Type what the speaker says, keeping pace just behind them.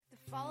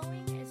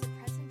following is a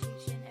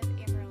presentation of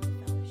Amarillo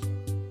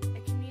Fellowship,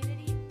 a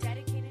community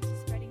dedicated to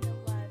spreading the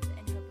love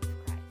and hope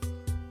of Christ.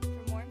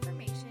 For more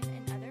information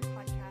and other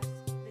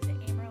podcasts, visit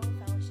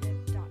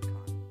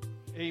AmarilloFellowship.com.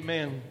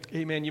 Amen.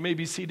 Amen. You may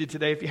be seated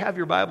today. If you have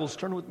your Bibles,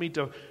 turn with me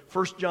to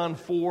 1 John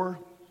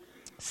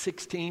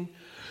 4:16.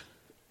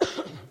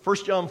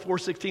 1 John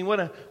 4:16. What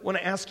I want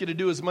to ask you to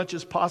do as much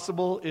as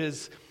possible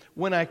is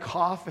when I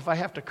cough, if I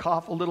have to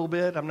cough a little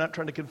bit, I'm not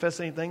trying to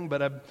confess anything,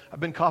 but I've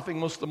been coughing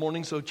most of the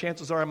morning, so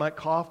chances are I might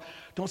cough.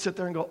 Don't sit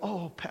there and go,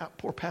 oh,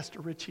 poor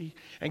Pastor Richie,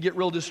 and get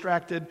real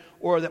distracted,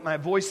 or that my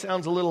voice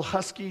sounds a little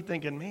husky,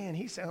 thinking, man,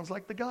 he sounds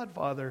like the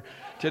Godfather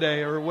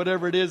today, or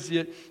whatever it is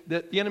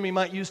that the enemy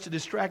might use to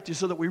distract you,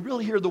 so that we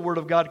really hear the Word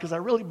of God, because I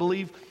really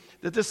believe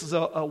that this is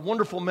a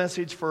wonderful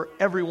message for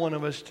every one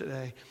of us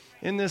today.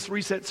 In this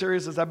Reset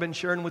series, as I've been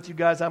sharing with you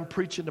guys, I'm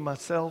preaching to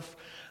myself.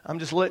 I'm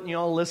just letting you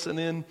all listen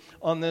in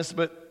on this,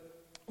 but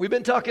we've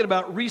been talking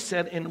about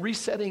reset and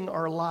resetting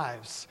our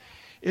lives.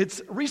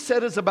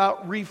 Reset is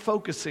about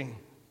refocusing.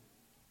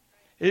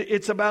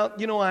 It's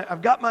about,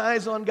 I've got my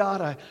eyes on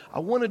God. I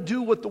want to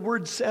do what the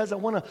Word says. I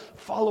want to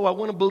follow. I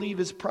want to believe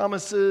His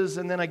promises,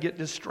 and then I get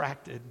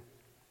distracted.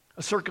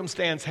 A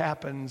circumstance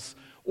happens,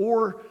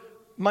 or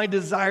my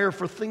desire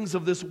for things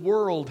of this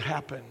world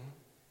happen.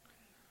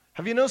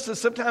 Have you noticed that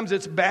sometimes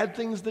it's bad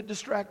things that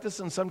distract us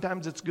and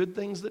sometimes it's good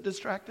things that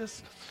distract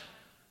us?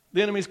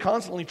 The enemy's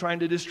constantly trying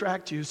to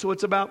distract you. So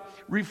it's about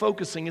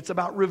refocusing. It's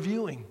about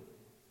reviewing,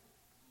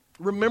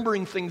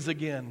 remembering things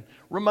again,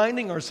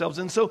 reminding ourselves.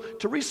 And so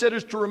to reset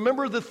is to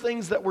remember the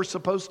things that we're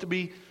supposed to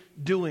be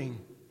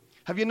doing.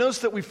 Have you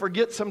noticed that we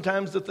forget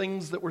sometimes the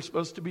things that we're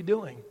supposed to be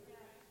doing?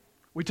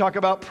 We talk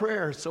about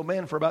prayer. So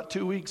for about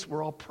 2 weeks,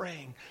 we're all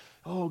praying.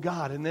 Oh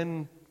God, and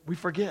then we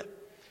forget.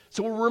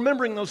 So we're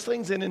remembering those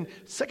things, and in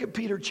 2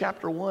 Peter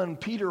chapter 1,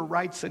 Peter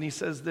writes and he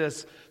says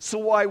this,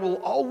 "So I will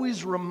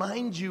always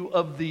remind you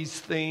of these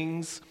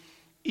things,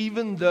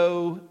 even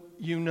though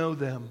you know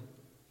them."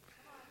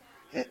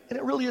 And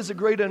it really is a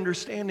great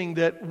understanding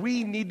that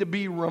we need to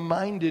be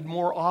reminded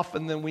more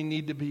often than we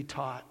need to be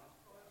taught.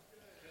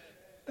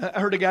 I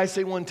heard a guy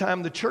say one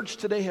time, the church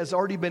today has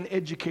already been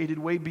educated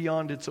way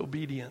beyond its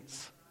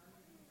obedience.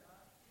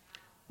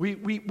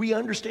 We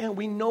understand,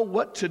 we know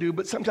what to do,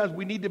 but sometimes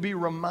we need to be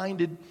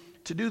reminded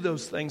to do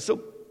those things.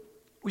 So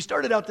we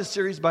started out this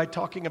series by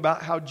talking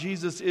about how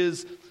Jesus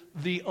is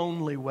the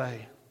only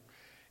way.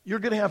 You're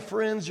going to have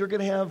friends, you're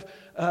going to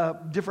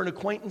have different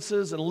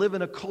acquaintances and live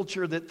in a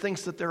culture that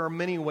thinks that there are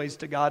many ways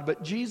to God,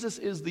 but Jesus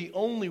is the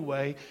only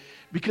way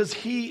because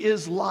He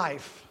is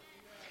life.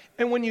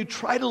 And when you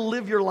try to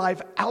live your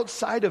life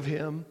outside of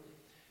Him,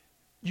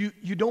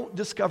 you don't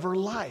discover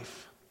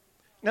life.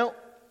 Now,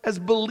 as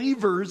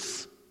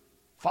believers,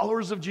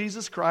 followers of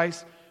Jesus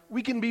Christ,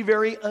 we can be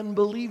very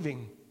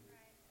unbelieving.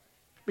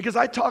 Because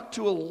I talk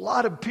to a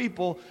lot of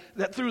people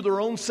that through their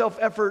own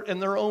self-effort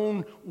and their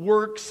own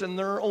works and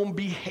their own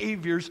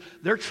behaviors,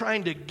 they're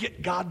trying to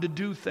get God to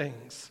do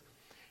things.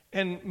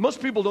 And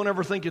most people don't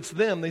ever think it's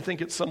them, they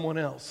think it's someone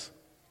else.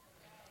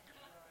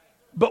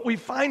 But we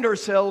find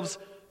ourselves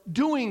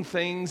doing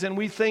things and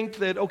we think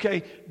that,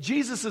 okay,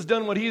 Jesus has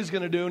done what He's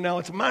going to do, now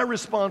it's my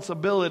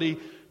responsibility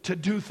to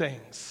do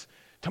things.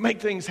 To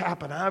make things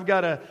happen. I got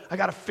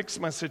to fix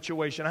my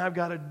situation. I've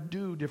got to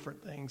do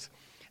different things.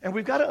 And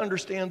we've got to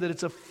understand that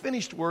it's a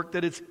finished work,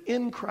 that it's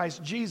in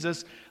Christ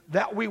Jesus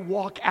that we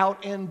walk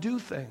out and do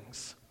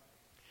things.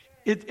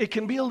 It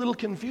can be a little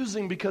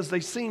confusing because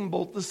they seem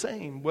both the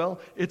same. Well,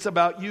 it's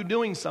about you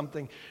doing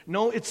something.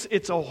 No,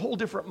 it's a whole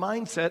different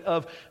mindset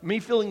of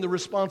me feeling the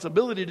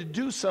responsibility to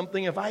do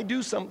something. If I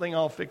do something,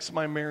 I'll fix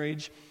my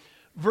marriage.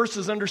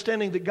 Versus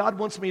understanding that God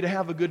wants me to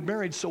have a good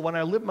marriage, so when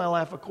I live my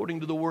life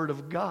according to the Word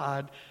of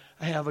God,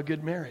 I have a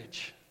good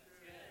marriage.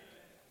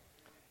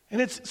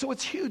 And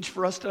it's huge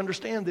for us to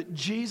understand that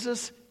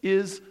Jesus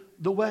is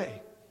the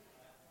way.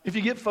 If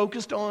you get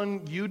focused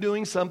on you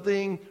doing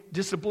something,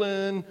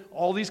 discipline,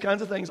 all these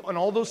kinds of things, and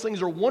all those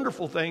things are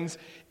wonderful things,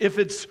 if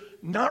it's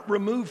not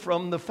removed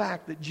from the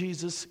fact that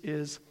Jesus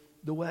is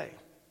the way.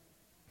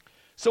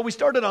 So we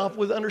started off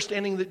with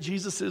understanding that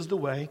Jesus is the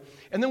way,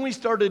 and then we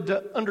started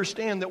to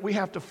understand that we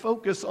have to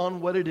focus on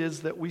what it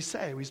is that we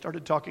say. We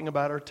started talking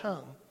about our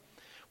tongue.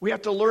 We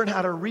have to learn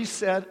how to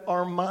reset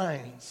our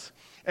minds,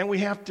 and we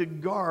have to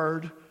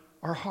guard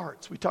our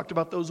hearts. We talked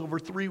about those over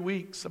 3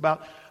 weeks,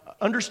 about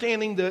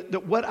understanding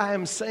that what I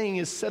am saying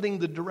is setting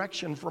the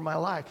direction for my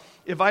life.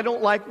 If I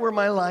don't like where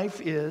my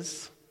life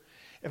is,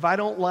 if I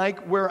don't like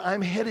where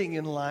I'm heading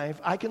in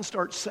life, I can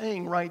start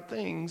saying right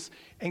things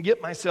and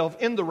get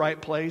myself in the right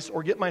place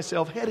or get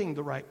myself heading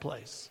the right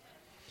place.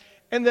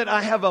 And that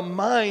I have a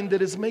mind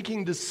that is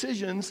making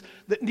decisions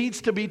that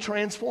needs to be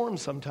transformed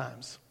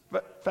sometimes.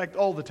 In fact,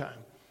 all the time.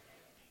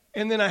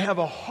 And then I have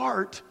a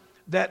heart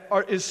that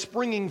is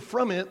springing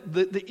from it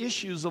the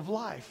issues of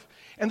life.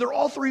 And they're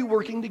all three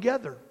working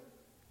together.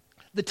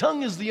 The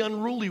tongue is the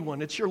unruly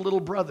one. It's your little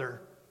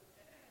brother.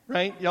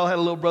 Right? Y'all had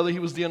a little brother. He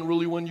was the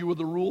unruly one. You were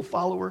the rule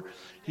follower.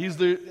 He's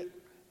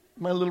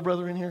my little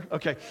brother in here?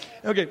 Okay.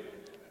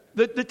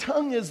 The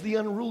tongue is the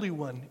unruly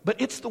one, but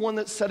it's the one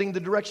that's setting the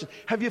direction.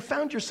 Have you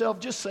found yourself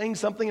just saying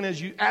something, and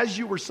as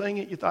you were saying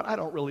it, you thought, I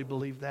don't really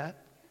believe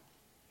that?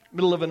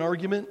 Middle of an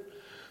argument,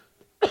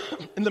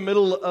 in the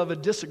middle of a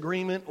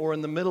disagreement, or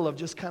in the middle of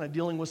just kind of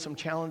dealing with some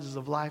challenges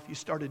of life, you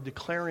started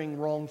declaring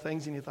wrong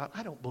things, and you thought,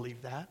 I don't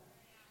believe that.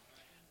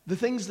 The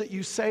things that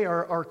you say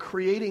are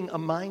creating a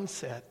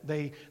mindset.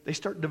 They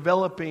start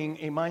developing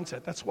a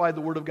mindset. That's why the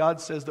Word of God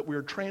says that we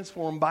are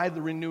transformed by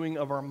the renewing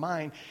of our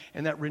mind,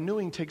 and that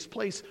renewing takes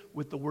place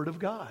with the Word of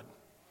God.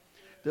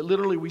 That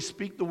literally we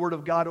speak the Word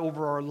of God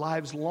over our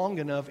lives long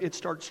enough, it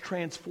starts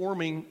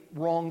transforming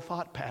wrong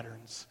thought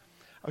patterns.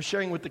 I was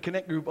sharing with the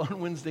Connect group on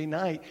Wednesday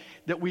night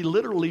that we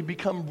literally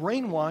become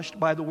brainwashed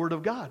by the Word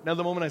of God. Now,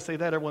 the moment I say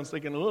that, everyone's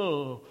thinking,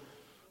 oh,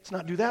 let's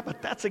not do that,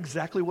 but that's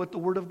exactly what the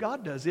Word of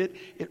God does. It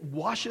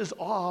washes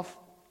off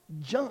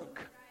junk.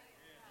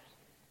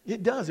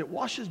 It does. It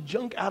washes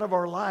junk out of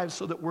our lives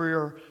so that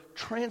we're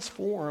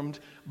transformed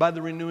by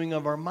the renewing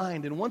of our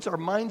mind. And once our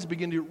minds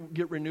begin to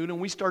get renewed and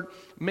we start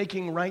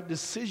making right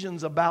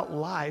decisions about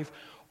life,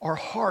 our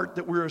heart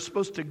that we're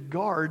supposed to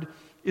guard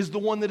is the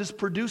one that is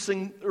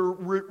producing or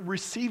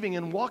receiving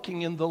and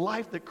walking in the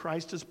life that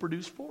Christ has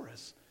produced for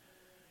us.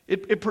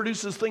 It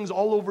produces things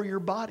all over your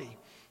body.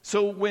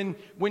 So when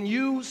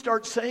you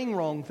start saying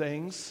wrong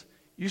things,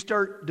 you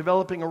start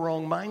developing a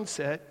wrong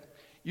mindset,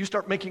 you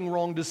start making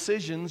wrong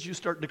decisions, you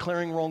start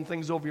declaring wrong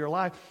things over your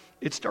life,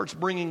 it starts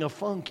bringing a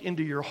funk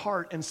into your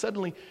heart, and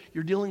suddenly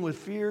you're dealing with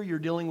fear, you're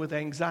dealing with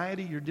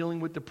anxiety, you're dealing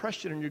with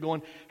depression, and you're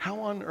going, how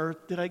on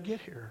earth did I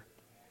get here?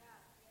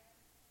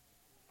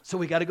 So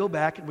we got to go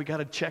back and we got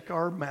to check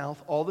our mouth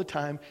all the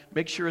time,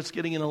 make sure it's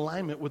getting in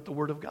alignment with the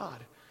Word of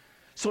God.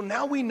 So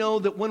now we know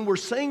that when we're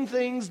saying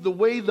things, the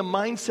way, the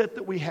mindset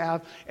that we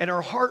have, and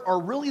our heart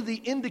are really the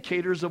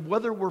indicators of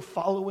whether we're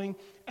following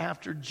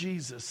after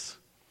Jesus.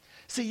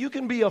 See, you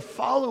can be a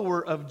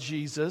follower of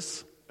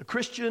Jesus, a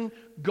Christian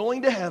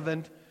going to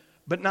heaven,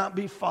 but not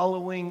be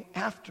following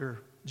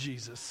after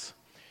Jesus.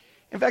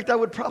 In fact, I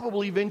would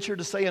probably venture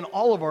to say in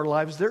all of our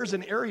lives, there's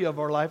an area of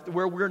our life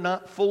where we're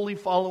not fully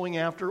following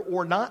after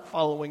or not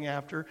following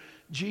after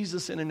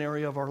Jesus in an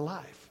area of our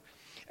life.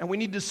 And we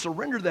need to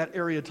surrender that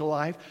area to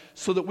life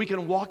so that we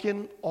can walk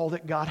in all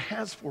that God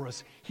has for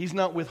us. He's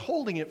not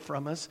withholding it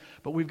from us,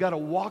 but we've got to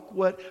walk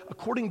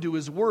according to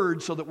His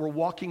Word so that we're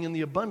walking in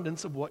the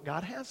abundance of what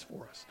God has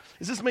for us.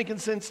 Is this making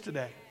sense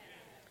today?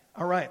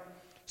 All right.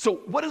 So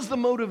what is the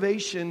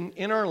motivation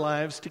in our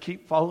lives to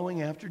keep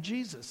following after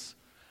Jesus?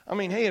 I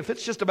mean, hey, if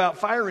it's just about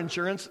fire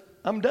insurance,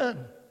 I'm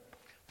done.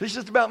 If it's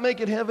just about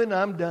making heaven,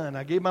 I'm done.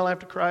 I gave my life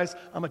to Christ.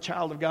 I'm a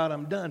child of God.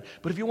 I'm done.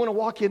 But if you want to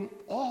walk in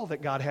all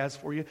that God has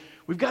for you,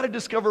 we've got to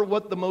discover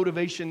what the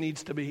motivation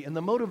needs to be. And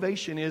the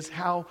motivation is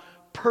how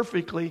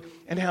perfectly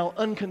and how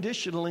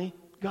unconditionally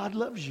God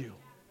loves you.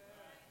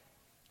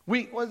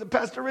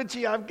 Pastor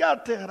Richie, I've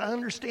got that. I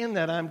understand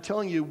that. I'm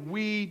telling you,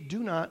 we do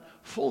not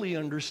fully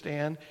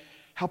understand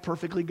how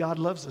perfectly God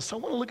loves us. So I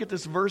want to look at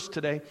this verse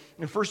today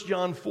in 1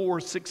 John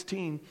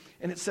 4:16,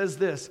 and it says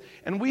this,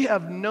 and we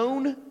have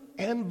known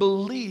and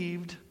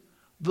believed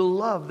the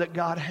love that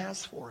God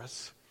has for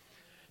us.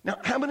 Now,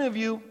 how many of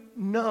you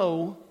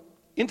know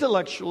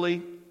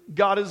intellectually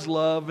God is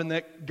love and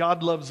that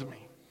God loves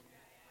me?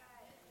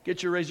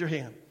 Raise your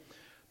hand.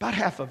 About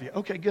half of you.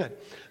 Okay, good.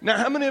 Now,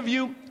 how many of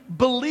you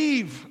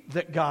believe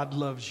that God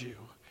loves you?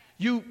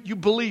 You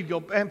believe,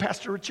 go, and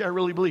Pastor Richie, I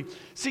really believe.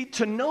 See,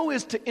 to know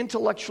is to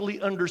intellectually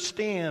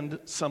understand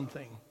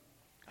something.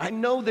 I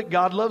know that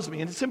God loves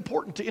me, and it's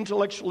important to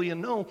intellectually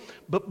know,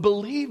 but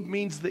believe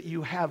means that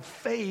you have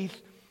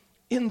faith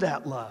in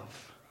that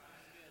love.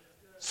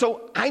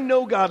 So I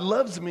know God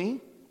loves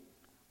me.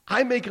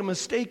 I make a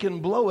mistake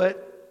and blow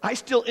it. I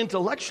still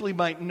intellectually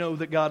might know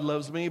that God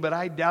loves me, but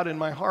I doubt in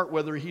my heart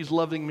whether He's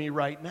loving me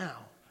right now.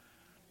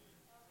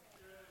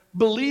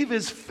 Believe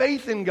is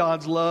faith in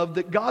God's love,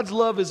 that God's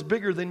love is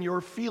bigger than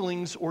your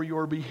feelings or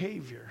your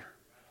behavior.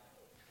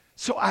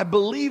 So I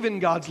believe in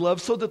God's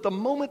love so that the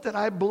moment that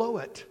I blow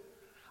it,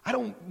 I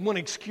don't want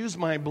to excuse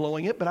my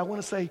blowing it, but I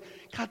want to say,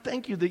 God,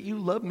 thank you that you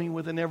love me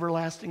with an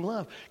everlasting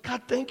love.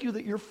 God, thank you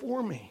that you're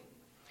for me.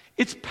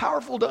 It's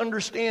powerful to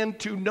understand,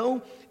 to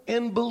know,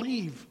 and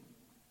believe.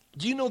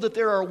 Do you know that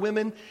there are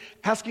women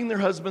asking their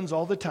husbands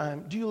all the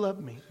time, do you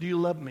love me? Do you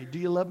love me? Do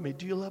you love me?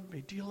 Do you love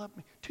me? Do you love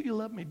me? Do you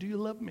love me? Do you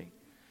love me?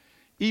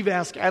 Eve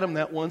asked Adam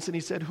that once, and he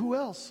said, who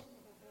else?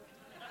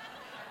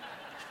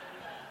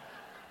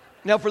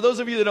 Now, for those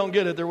of you that don't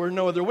get it, there were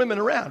no other women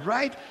around,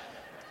 right?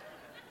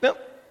 Now,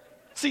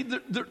 see,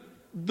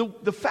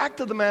 the fact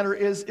of the matter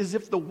is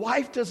if the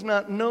wife does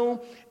not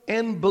know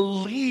and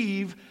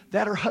believe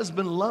that her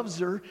husband loves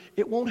her,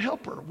 it won't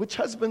help her. Which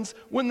husbands,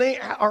 when they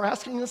are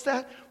asking us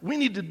that, we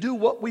need to do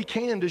what we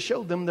can to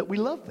show them that we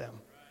love them,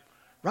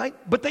 right?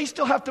 But they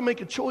still have to make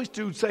a choice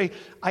to say,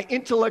 I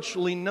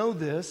intellectually know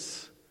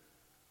this,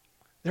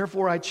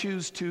 therefore I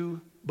choose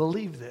to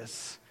believe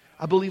this.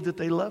 I believe that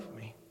they love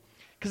me.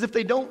 Because if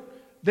they don't,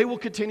 they will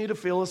continue to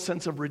feel a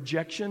sense of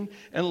rejection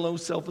and low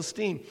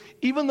self-esteem.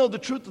 Even though the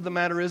truth of the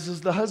matter is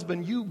the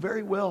husband, you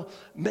very well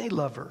may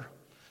love her.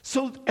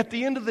 So at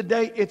the end of the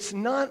day, it's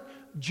not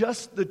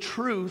just the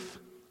truth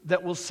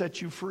that will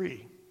set you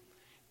free.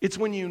 It's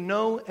when you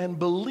know and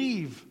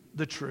believe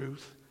the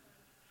truth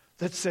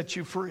that sets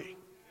you free.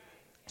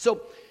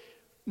 So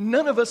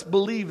none of us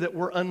believe that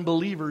we're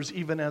unbelievers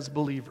even as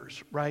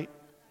believers, right?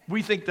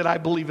 We think that I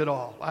believe it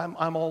all.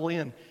 I'm all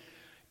in.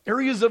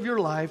 Areas of your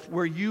life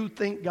where you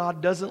think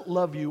God doesn't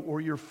love you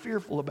or you're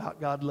fearful about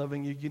God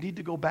loving you, you need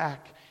to go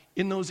back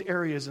in those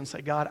areas and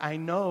say, God, I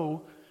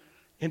know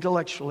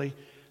intellectually,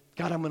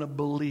 God, I'm going to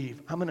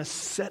believe. I'm going to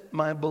set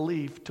my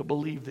belief to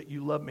believe that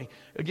you love me.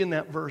 Again,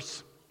 that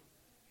verse.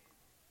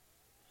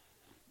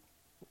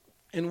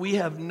 And we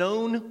have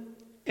known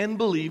and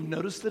believed,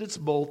 notice that it's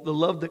both, the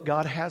love that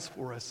God has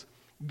for us.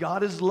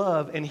 God is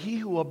love, and he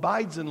who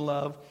abides in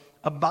love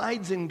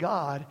abides in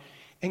God,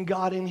 and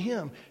God in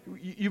him.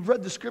 You've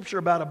read the scripture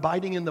about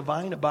abiding in the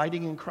vine,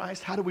 abiding in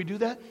Christ. How do we do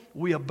that?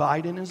 We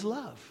abide in his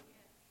love.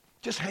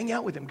 Just hang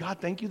out with him. God,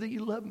 thank you that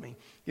you love me.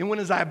 And when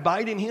as I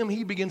abide in him,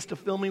 he begins to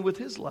fill me with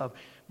his love.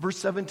 Verse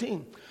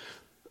 17.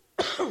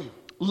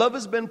 Love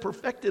has been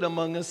perfected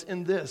among us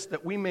in this,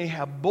 that we may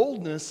have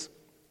boldness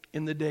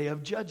in the day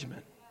of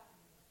judgment.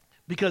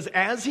 Because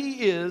as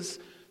he is,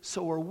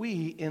 so are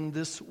we in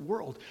this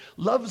world.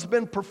 Love's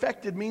been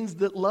perfected means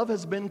that love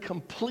has been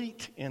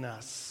complete in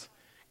us.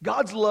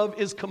 God's love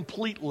is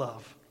complete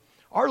love.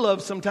 Our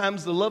love,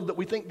 sometimes the love that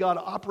we think God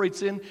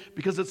operates in,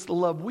 because it's the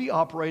love we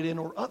operate in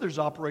or others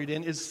operate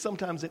in, is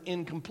sometimes an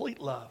incomplete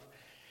love.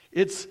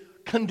 It's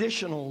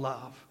conditional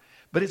love.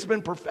 But it's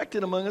been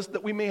perfected among us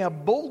that we may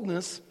have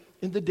boldness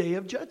in the day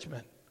of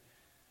judgment.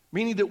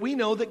 Meaning that we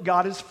know that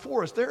God is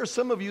for us. There are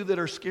some of you that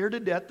are scared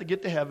to death to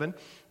get to heaven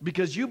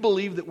because you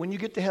believe that when you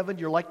get to heaven,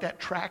 you're like that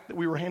tract that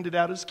we were handed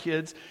out as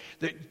kids,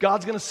 that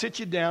God's going to sit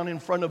you down in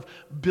front of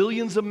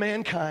billions of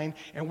mankind,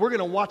 and we're going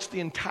to watch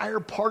the entire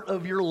part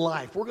of your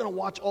life. We're going to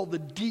watch all the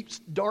deep,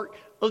 dark,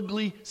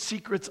 ugly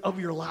secrets of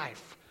your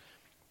life.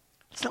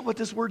 That's not what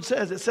this word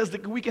says. It says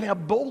that we can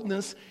have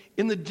boldness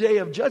in the day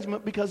of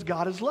judgment because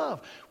God is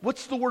love.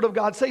 What's the word of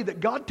God say? That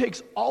God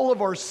takes all of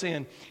our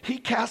sin. He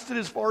casts it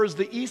as far as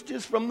the east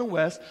is from the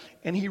west,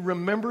 and he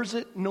remembers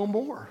it no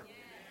more.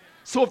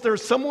 So if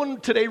there's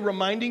someone today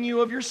reminding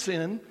you of your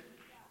sin,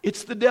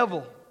 it's the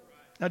devil.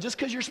 Now, just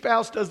because your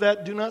spouse does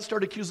that, do not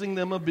start accusing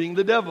them of being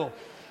the devil.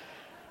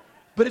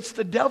 But it's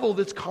the devil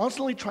that's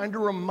constantly trying to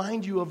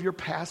remind you of your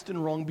past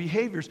and wrong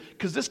behaviors.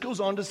 Because this goes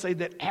on to say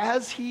that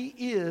as he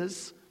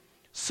is,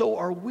 so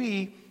are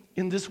we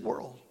in this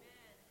world.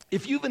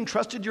 If you've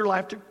entrusted your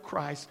life to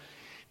Christ,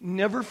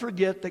 never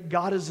forget that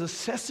God is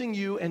assessing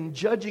you and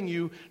judging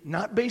you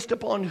not based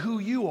upon who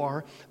you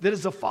are. That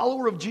as a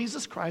follower of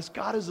Jesus Christ,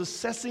 God is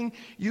assessing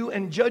you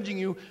and judging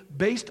you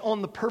based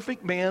on the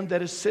perfect man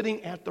that is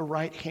sitting at the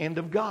right hand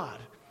of God.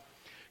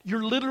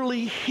 You're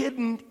literally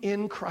hidden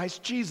in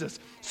Christ Jesus.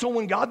 So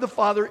when God the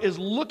Father is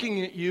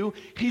looking at you,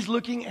 he's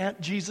looking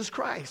at Jesus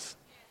Christ.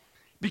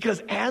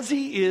 Because as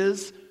he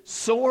is,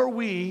 so are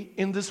we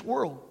in this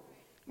world.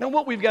 Now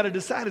what we've got to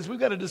decide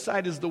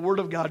is the Word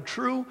of God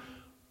true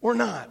or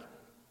not?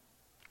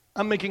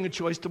 I'm making a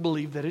choice to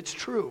believe that it's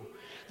true.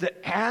 That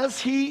as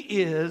he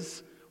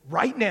is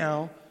right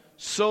now,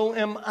 so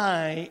am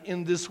I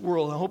in this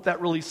world. I hope that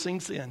really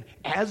sinks in.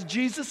 As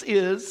Jesus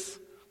is,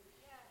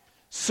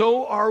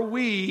 so are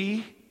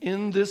we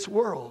in this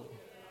world.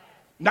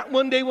 Not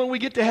one day when we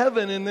get to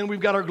heaven and then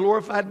we've got our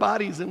glorified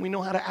bodies and we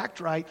know how to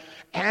act right.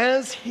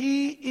 As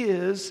he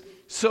is,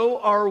 so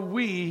are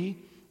we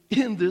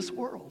in this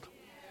world.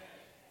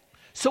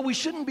 So we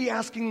shouldn't be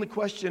asking the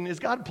question, is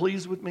God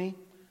pleased with me?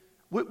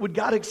 Would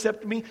God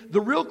accept me? The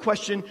real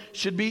question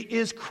should be,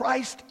 is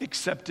Christ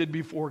accepted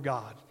before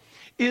God?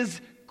 Is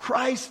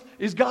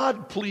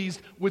God pleased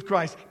with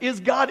Christ? Is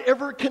God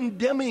ever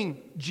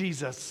condemning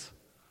Jesus?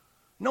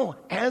 No,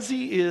 as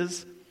he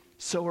is,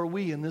 so are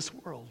we in this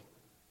world.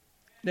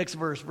 Next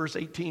verse, verse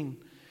 18.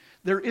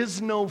 There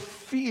is no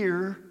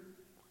fear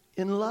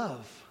in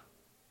love.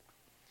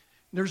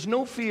 There's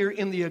no fear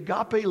in the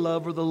agape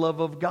love or the love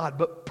of God.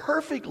 But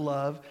perfect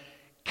love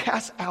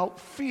casts out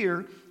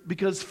fear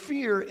because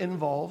fear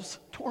involves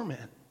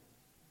torment.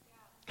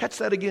 Catch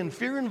that again.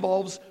 Fear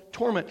involves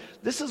torment.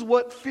 This is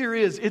what fear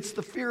is. It's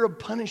the fear of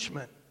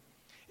punishment.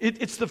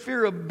 It's the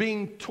fear of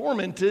being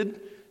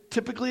tormented,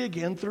 typically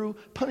again through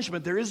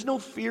punishment. There is no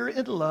fear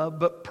in love,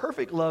 but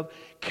perfect love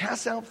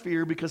casts out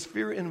fear because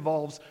fear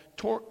involves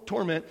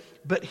torment.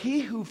 But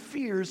he who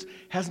fears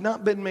has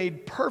not been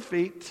made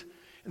perfect.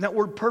 And that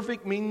word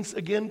perfect means,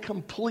 again,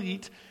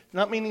 complete.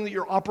 Not meaning that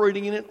you're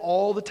operating in it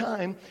all the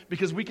time,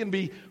 because we can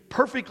be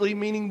perfectly,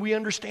 meaning we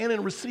understand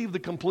and receive the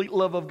complete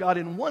love of God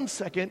in 1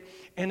 second,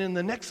 and in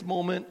the next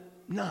moment,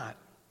 not.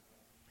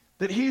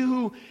 That he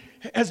who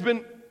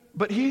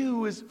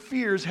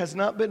fears has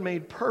not been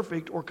made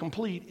perfect or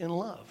complete in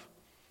love.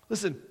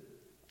 Listen,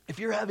 if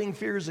you're having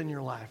fears in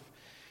your life,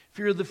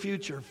 fear of the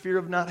future, fear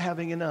of not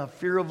having enough,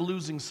 fear of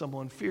losing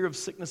someone, fear of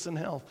sickness and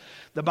health,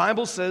 the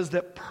Bible says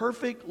that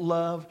perfect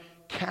love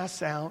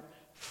casts out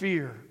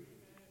fear.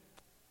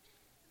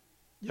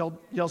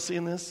 Y'all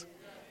seeing this?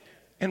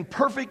 And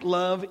perfect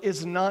love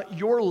is not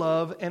your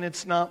love, and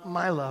it's not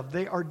my love.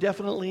 They are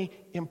definitely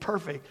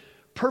imperfect.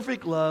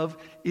 Perfect love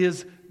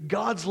is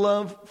God's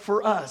love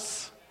for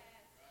us.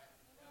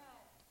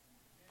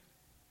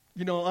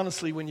 You know,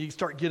 honestly, when you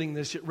start getting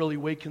this, it really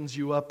wakens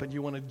you up, and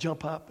you want to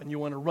jump up, and you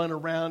want to run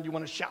around, you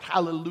want to shout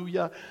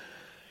hallelujah.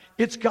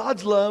 It's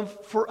God's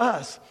love for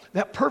us.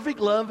 That perfect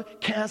love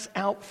casts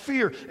out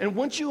fear. And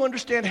once you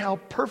understand how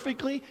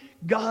perfectly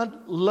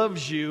God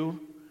loves you,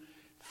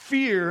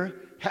 fear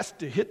has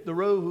to hit the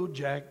road,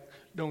 Jack.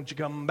 Don't you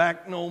come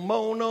back no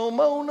more, no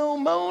more, no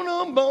more,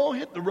 no more.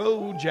 Hit the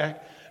road,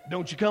 Jack.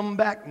 Don't you come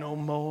back no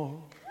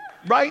more.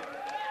 Right?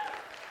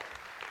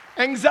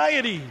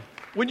 Anxiety,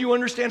 when you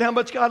understand how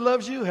much God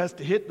loves you, has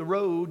to hit the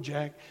road,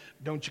 Jack.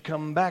 Don't you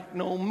come back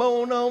no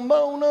more, no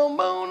more, no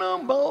more,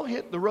 no more.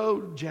 Hit the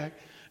road, Jack.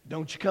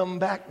 Don't you come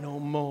back no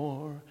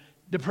more.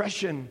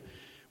 Depression,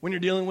 when you're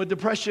dealing with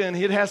depression,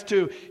 it has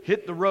to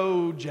hit the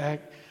road,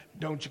 Jack.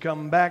 Don't you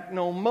come back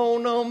no more,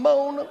 no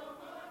more, no.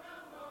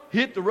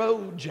 Hit the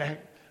road, Jack.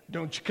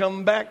 Don't you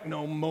come back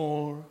no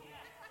more.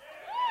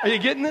 Are you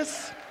getting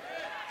this?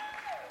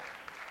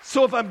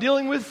 So if I'm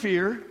dealing with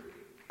fear,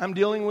 I'm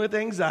dealing with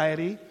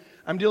anxiety,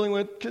 I'm dealing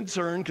with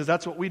concern, because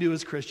that's what we do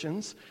as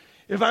Christians.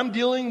 If I'm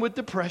dealing with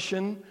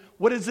depression,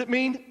 what does it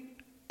mean?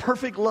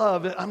 Perfect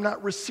love. I'm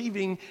not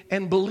receiving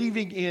and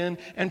believing in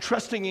and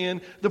trusting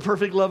in the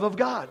perfect love of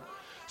God.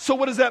 So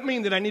what does that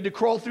mean? That I need to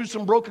crawl through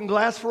some broken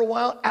glass for a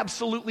while?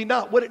 Absolutely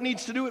not. What it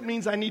needs to do, it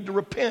means I need to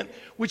repent,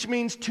 which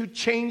means to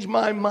change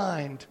my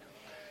mind.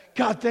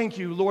 God, thank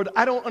you, Lord.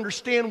 I don't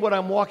understand what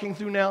I'm walking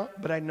through now,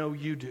 but I know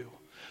you do.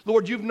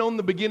 Lord, you've known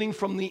the beginning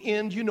from the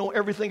end. You know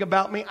everything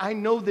about me. I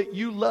know that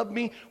you love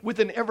me with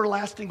an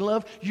everlasting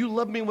love. You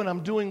love me when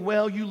I'm doing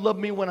well. You love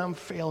me when I'm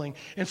failing.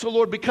 And so,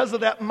 Lord, because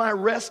of that, my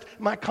rest,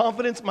 my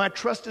confidence, my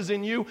trust is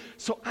in you.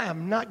 So I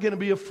am not going to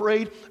be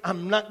afraid.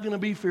 I'm not going to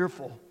be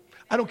fearful.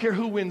 I don't care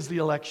who wins the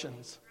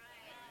elections.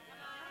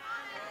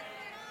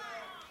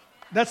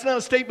 That's not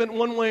a statement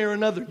one way or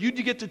another. You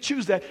get to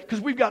choose that because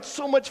we've got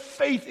so much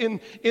faith in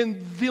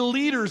the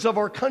leaders of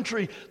our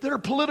country that are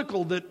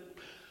political, that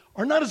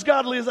are not as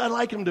godly as I'd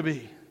like them to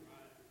be.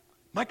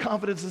 My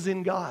confidence is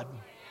in God.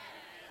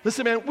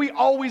 Listen, man, we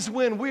always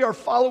win. We are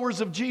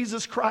followers of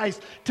Jesus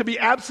Christ. To be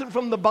absent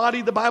from the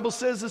body, the Bible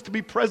says, is to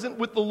be present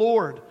with the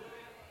Lord.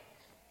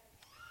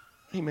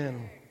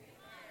 Amen.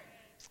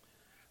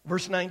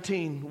 Verse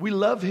 19, we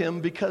love him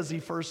because he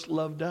first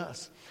loved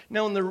us.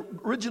 Now, in the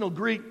original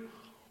Greek,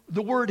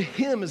 the word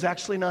him is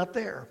actually not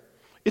there.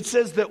 It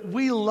says that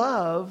we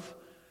love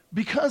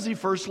because he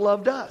first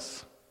loved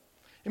us.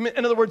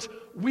 In other words,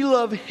 we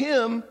love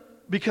him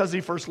because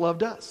he first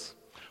loved us.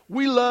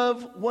 We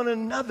love one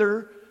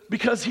another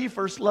because he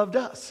first loved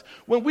us.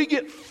 When we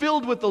get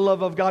filled with the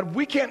love of God,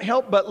 we can't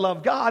help but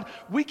love God.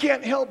 We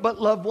can't help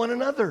but love one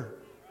another.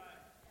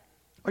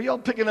 Are y'all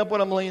picking up what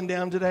I'm laying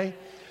down today?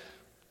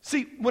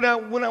 See, when I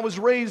was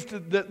raised,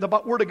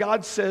 the Word of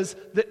God says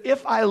that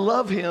if I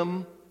love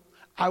him,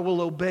 I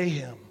will obey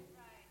him.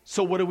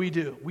 So what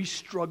do? We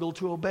struggle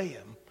to obey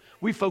him.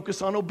 We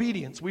focus on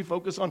obedience. We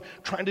focus on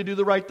trying to do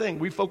the right thing.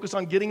 We focus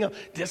on getting up,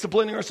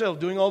 disciplining ourselves,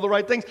 doing all the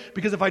right things.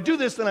 Because if I do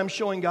this, then I'm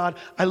showing God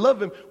I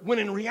love him. When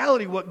in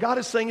reality, what God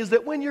is saying is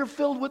that when you're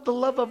filled with the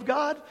love of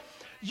God,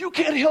 you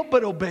can't help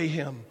but obey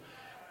him.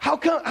 How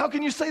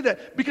can you say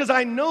that? Because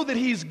I know that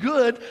he's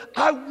good.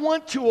 I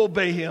want to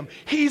obey him.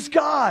 He's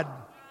God.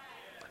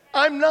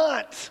 I'm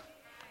not.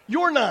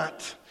 You're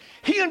not.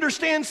 He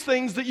understands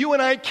things that you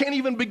and I can't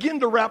even begin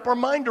to wrap our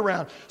mind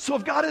around. So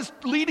if God is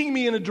leading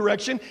me in a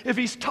direction, if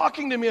he's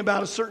talking to me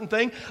about a certain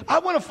thing, I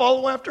want to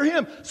follow after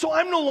him. So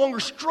I'm no longer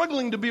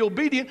struggling to be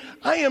obedient.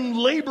 I am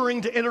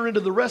laboring to enter into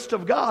the rest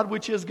of God,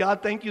 which is,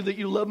 God, thank you that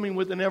you love me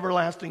with an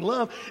everlasting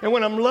love. And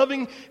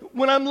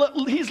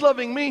he's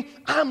loving me,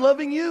 I'm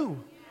loving you.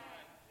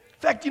 In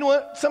fact, you know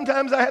what?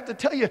 Sometimes I have to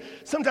tell you,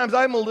 sometimes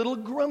I'm a little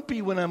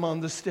grumpy when I'm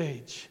on the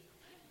stage.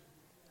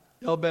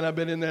 Y'all I've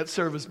been in that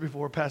service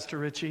before, Pastor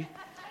Richie.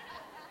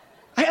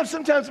 I have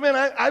sometimes, man,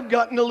 I've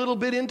gotten a little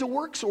bit into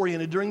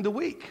works-oriented during the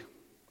week.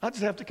 I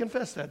just have to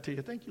confess that to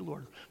you. Thank you,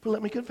 Lord, for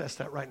letting me confess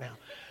that right now.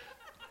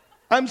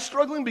 I'm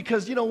struggling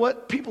because, you know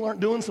what? People aren't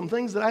doing some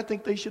things that I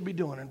think they should be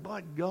doing. And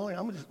by golly,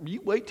 you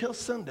wait till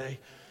Sunday.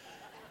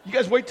 You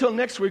guys wait till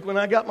next week when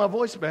I got my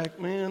voice back,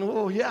 man.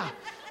 Oh, yeah.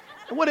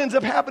 And what ends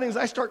up happening is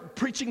I start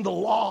preaching the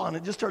law, and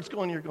it just starts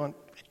going, you're going,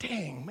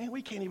 dang, man,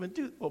 we can't even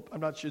do, well,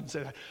 shouldn't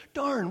say that.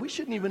 Darn, we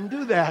shouldn't even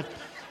do that,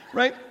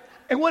 right?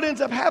 And what ends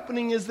up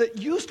happening is that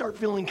you start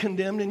feeling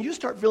condemned and you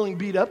start feeling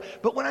beat up.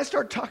 But when I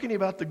start talking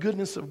about the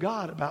goodness of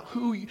God, about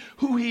who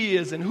he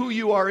is and who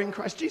you are in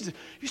Christ Jesus,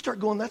 you start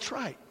going, that's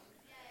right.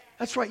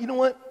 That's right. You know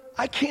what?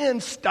 I can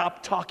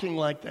stop talking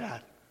like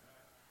that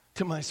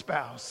to my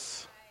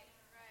spouse.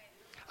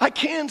 I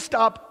can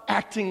stop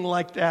acting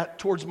like that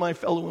towards my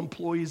fellow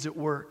employees at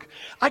work.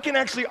 I can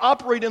actually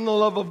operate in the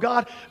love of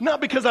God,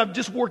 not because I've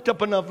just worked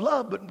up enough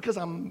love, but because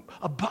I'm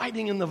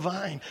abiding in the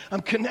vine.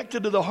 I'm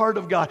connected to the heart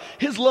of God.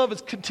 His love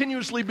is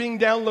continuously being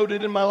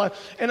downloaded in my life.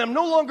 And I'm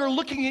no longer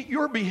looking at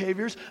your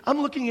behaviors.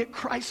 I'm looking at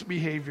Christ's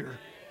behavior.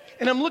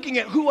 and I'm looking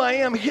at who I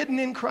am hidden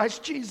in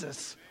Christ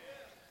Jesus.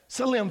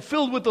 Suddenly I'm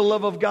filled with the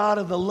love of God,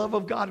 and the love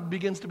of God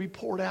begins to be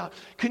poured out.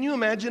 Can you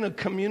imagine a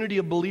community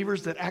of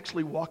believers that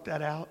actually walk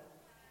that out?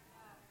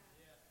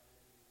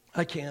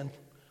 I can.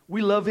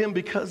 We love him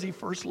because he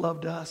first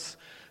loved us.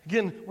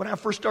 Again, when I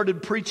first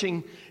started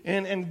preaching,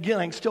 and again,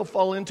 I can still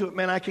fall into it,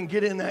 man, I can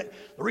get in that.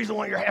 The reason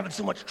why you're having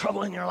so much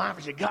trouble in your life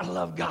is you got to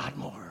love God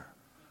more.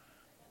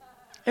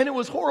 And it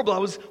was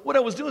horrible. What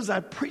I was doing is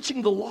I'm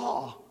preaching the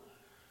law.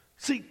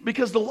 See,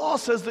 because the law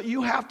says that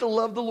you have to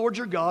love the Lord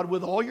your God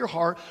with all your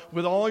heart,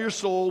 with all your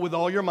soul, with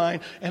all your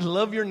mind, and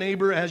love your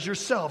neighbor as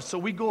yourself. So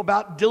we go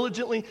about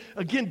diligently,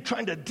 again,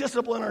 trying to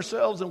discipline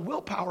ourselves and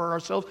willpower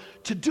ourselves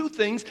to do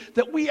things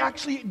that we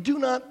actually do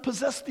not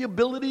possess the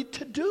ability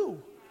to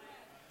do.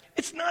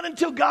 It's not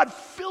until God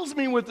fills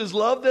me with his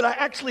love that I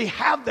actually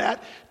have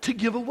that to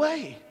give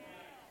away.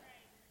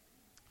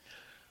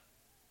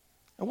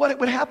 And what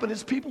would happen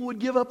is people would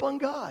give up on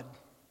God.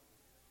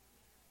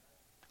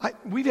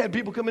 We've had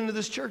people come into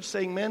this church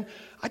saying, man,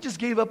 I just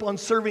gave up on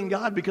serving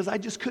God because I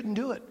just couldn't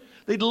do it.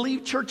 They'd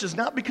leave churches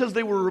not because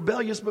they were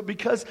rebellious, but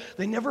because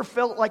they never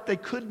felt like they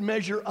could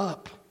measure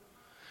up.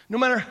 No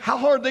matter how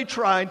hard they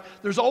tried,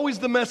 there's always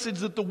the message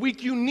that the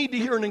week you need to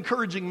hear an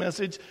encouraging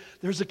message,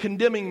 there's a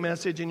condemning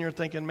message, and you're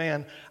thinking,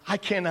 man, I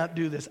cannot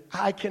do this.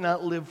 I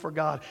cannot live for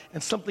God.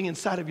 And something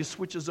inside of you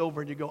switches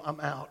over and you go, I'm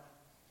out.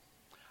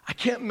 I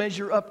can't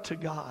measure up to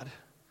God.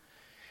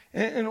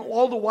 And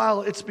all the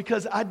while, it's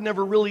because I'd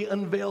never really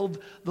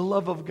unveiled the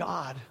love of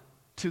God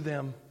to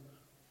them.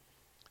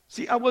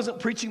 See, I wasn't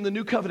preaching the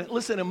new covenant.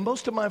 Listen, and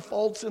most of my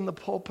faults in the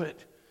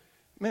pulpit,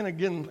 man,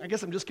 again, I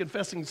guess I'm just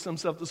confessing some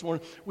stuff this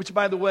morning, which,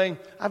 by the way,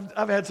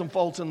 I've had some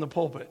faults in the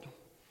pulpit.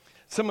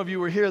 Some of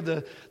you were here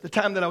the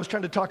time that I was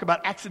trying to talk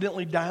about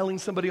accidentally dialing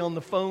somebody on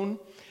the phone,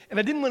 and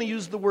I didn't want to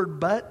use the word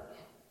but,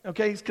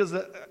 okay, because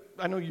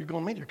I know you're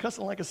going, man, you're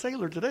cussing like a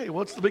sailor today.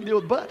 What's the big deal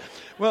with but?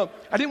 Well,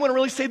 I didn't want to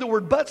really say the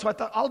word but, so I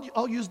thought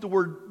I'll use the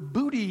word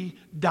booty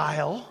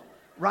dial,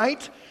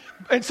 right?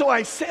 And so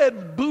I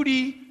said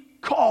booty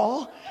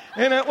call,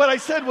 and what I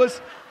said was,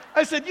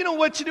 I said, you know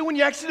what you do when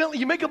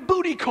you make a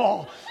booty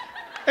call.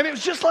 And it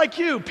was just like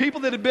you.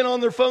 People that had been on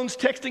their phones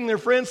texting their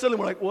friends suddenly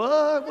were like,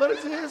 what? What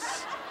is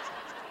this?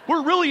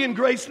 We're really in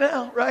grace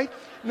now, right?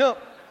 No.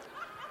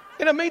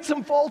 And I made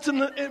some faults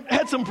and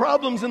had some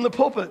problems in the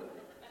pulpit.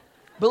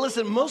 But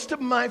listen, most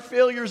of my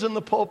failures in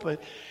the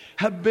pulpit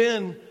have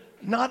been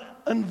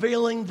not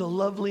unveiling the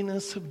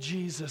loveliness of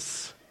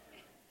Jesus.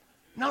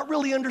 Not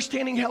really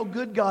understanding how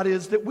good God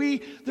is.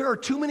 There are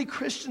too many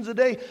Christians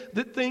today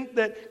that think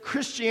that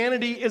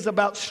Christianity is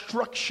about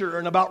structure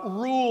and about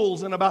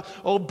rules and about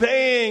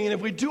obeying. And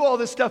if we do all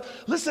this stuff,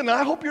 listen,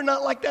 I hope you're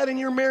not like that in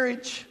your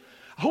marriage.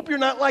 I hope you're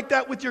not like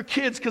that with your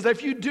kids, because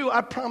if you do,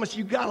 I promise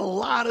you got a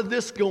lot of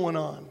this going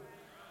on.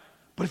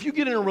 But if you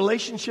get in a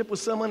relationship with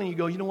someone and you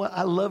go, you know what,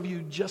 I love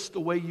you just the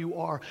way you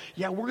are.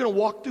 Yeah, we're going to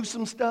walk through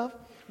some stuff.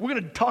 We're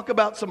going to talk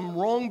about some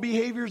wrong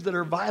behaviors that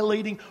are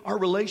violating our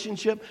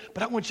relationship.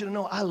 But I want you to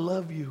know I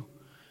love you.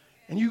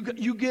 And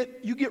you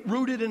get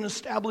rooted and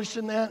established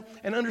in that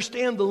and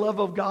understand the love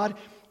of God.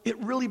 It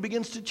really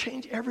begins to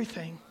change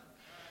everything.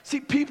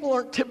 See, people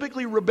aren't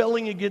typically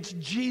rebelling against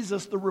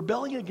Jesus. They're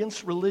rebelling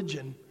against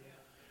religion.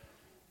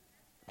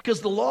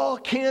 Because the law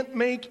can't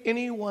make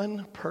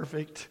anyone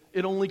perfect.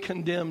 It only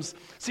condemns.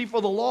 See,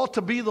 for the law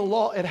to be the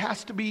law, it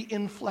has to be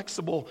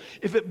inflexible.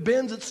 If it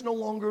bends, it's no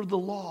longer the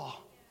law.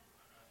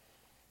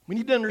 We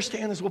need to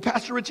understand this. Well,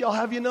 Pastor Richie, I'll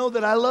have you know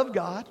that I love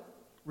God.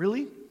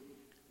 Really?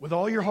 With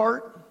all your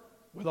heart,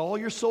 with all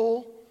your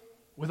soul,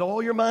 with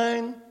all your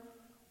mind,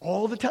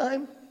 all the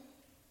time?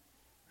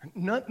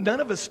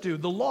 None of us do.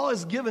 The law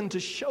is given to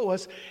show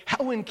us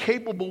how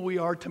incapable we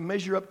are to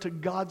measure up to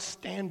God's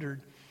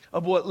standard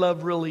of what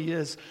love really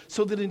is,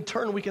 so that in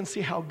turn we can see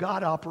how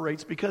God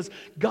operates, because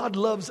God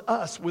loves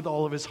us with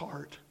all of his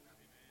heart.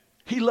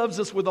 He loves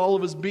us with all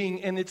of his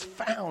being, and it's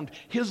found.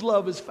 His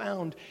love is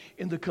found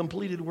in the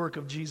completed work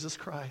of Jesus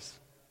Christ.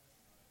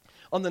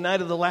 On the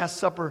night of the Last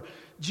Supper,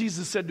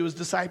 Jesus said to his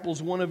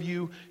disciples, one of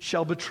you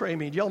shall betray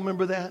me. Do y'all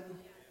remember that?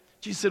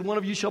 Jesus said, one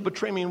of you shall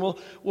betray me. And well,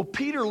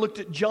 Peter looked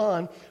at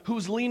John,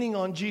 who's leaning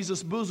on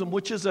Jesus' bosom,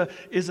 which is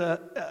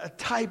a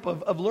type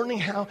of learning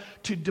how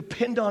to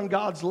depend on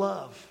God's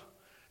love.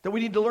 That we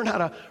need to learn how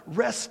to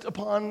rest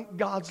upon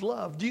God's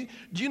love. Do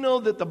you know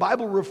that the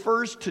Bible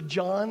refers to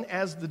John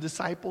as the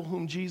disciple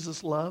whom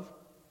Jesus loved?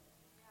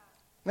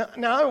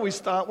 Now I always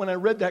thought when I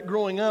read that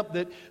growing up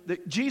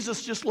that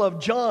Jesus just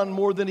loved John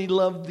more than he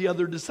loved the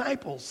other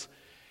disciples.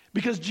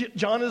 Because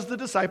John is the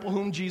disciple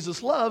whom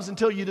Jesus loves,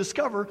 until you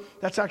discover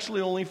that's actually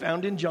only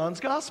found in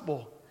John's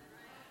gospel.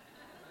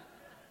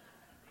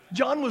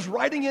 John was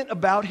writing it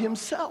about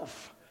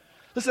himself.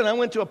 Listen, I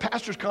went to a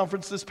pastor's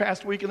conference this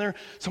past week, and there are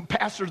some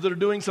pastors that are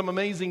doing some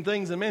amazing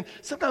things. And man,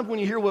 sometimes when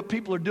you hear what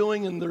people are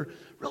doing and they're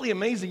really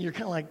amazing, you're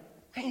kind of like,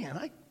 man,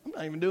 I'm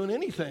not even doing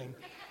anything.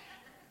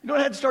 You know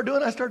what I had to start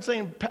doing? I started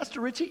saying, Pastor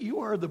Richie,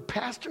 you are the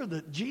pastor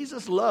that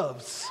Jesus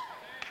loves.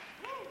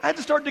 I had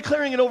to start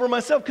declaring it over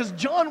myself, because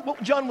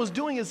what John was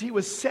doing is he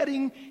was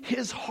setting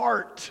his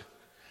heart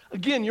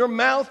Again, your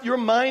mouth, your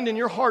mind, and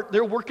your heart,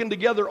 they're working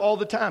together all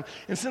the time.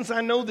 And since I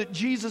know that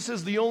Jesus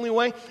is the only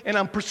way and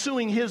I'm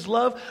pursuing His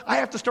love, I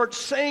have to start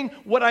saying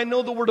what I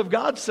know the Word of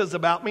God says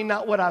about me,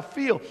 not what I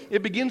feel.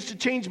 It begins to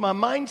change my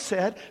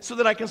mindset so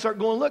that I can start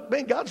going, look,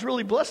 man, God's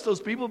really blessed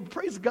those people.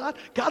 Praise God.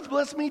 God's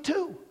blessed me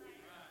too.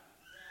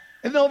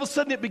 And then all of a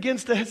sudden it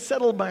begins to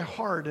settle my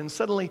heart, and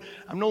suddenly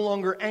I'm no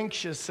longer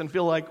anxious and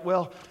feel like,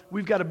 well,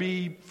 we've got to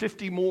be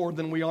 50 more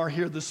than we are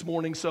here this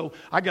morning, so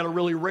I got to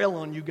really rail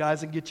on you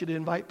guys and get you to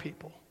invite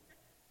people.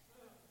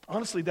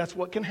 Honestly, that's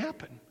what can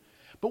happen.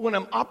 But when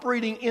I'm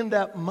operating in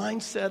that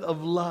mindset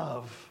of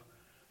love,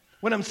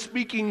 when I'm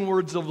speaking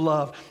words of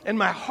love, and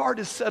my heart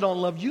is set on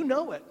love, you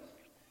know it.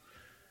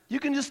 You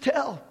can just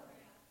tell.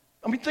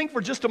 I mean, think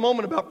for just a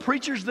moment about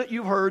preachers that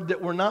you've heard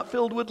that were not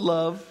filled with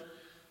love.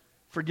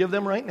 Forgive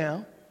them right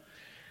now.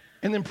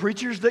 And then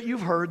preachers that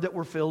you've heard that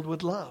were filled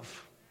with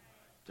love.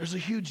 There's a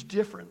huge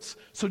difference.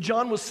 So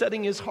John was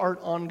setting his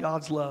heart on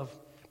God's love.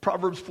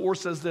 Proverbs 4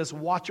 says this,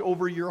 watch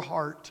over your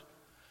heart.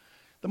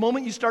 The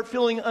moment you start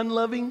feeling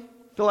unloving,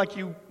 feel like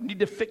you need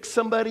to fix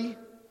somebody,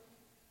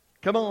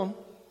 come on.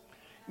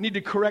 You need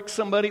to correct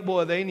somebody,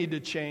 boy, they need to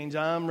change.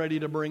 I'm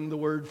ready to bring the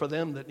word for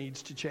them that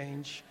needs to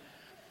change.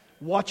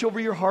 Watch over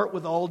your heart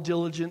with all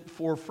diligence,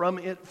 for from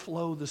it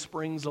flow the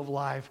springs of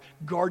life.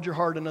 Guard your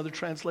heart, another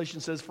translation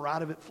says, for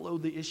out of it flow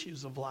the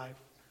issues of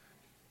life.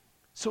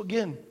 So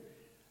again,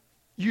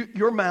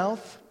 your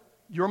mouth,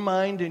 your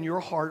mind, and your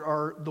heart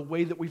are the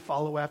way that we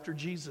follow after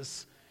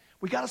Jesus.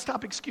 We got to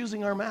stop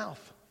excusing our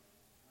mouth.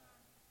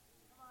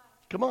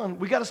 Come on,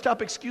 we got to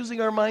stop excusing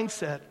our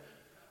mindset.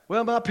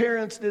 Well, my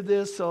parents did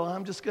this, so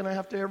I'm just going to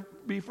have to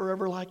be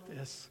forever like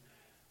this.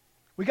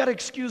 We got to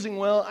excusing,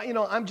 well,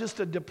 I'm just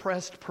a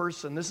depressed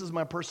person. This is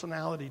my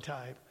personality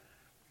type.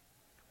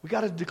 We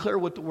got to declare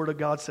what the Word of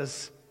God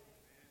says.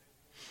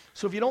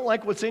 So if you don't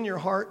like what's in your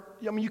heart,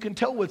 you can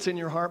tell what's in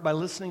your heart by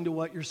listening to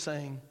what you're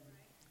saying.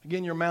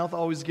 Again, your mouth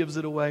always gives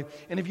it away.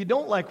 And if you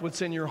don't like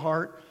what's in your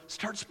heart,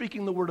 start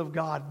speaking the Word of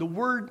God. The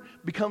Word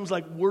becomes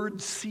like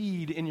word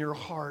seed in your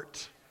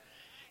heart.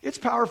 It's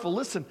powerful.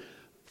 Listen,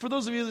 for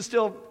those of you that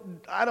still,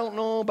 I don't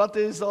know about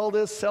all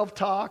this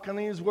self-talk and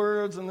these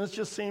words, and this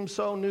just seems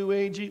so new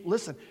agey.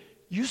 Listen,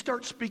 you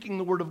start speaking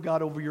the Word of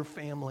God over your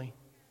family.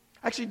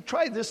 Actually,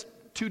 try this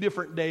 2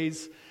 different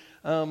days.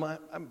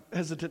 I'm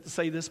hesitant to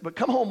say this, but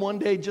come home one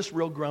day just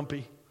real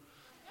grumpy.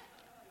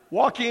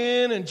 Walk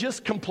in and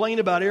just complain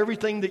about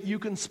everything that you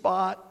can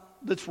spot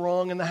that's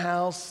wrong in the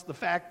house. The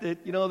fact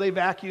that, they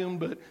vacuumed,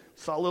 but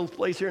saw a little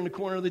place here in the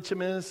corner that you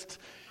missed.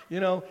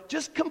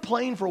 Just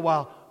complain for a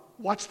while.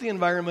 Watch the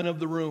environment of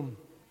the room.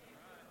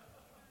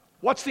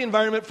 Watch the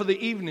environment for the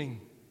evening.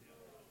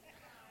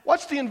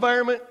 Watch the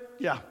environment.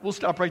 Yeah, we'll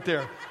stop right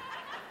there.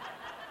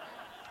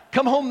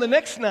 Come home the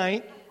next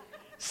night,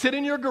 sit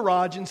in your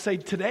garage and say,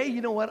 today,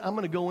 you know what? I'm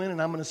going to go in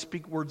and I'm going to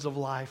speak words of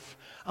life.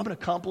 I'm going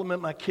to compliment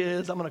my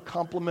kids. I'm going to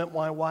compliment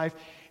my wife.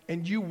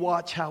 And you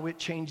watch how it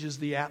changes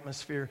the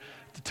atmosphere.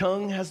 The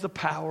tongue has the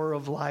power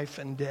of life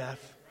and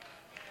death.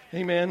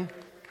 Amen.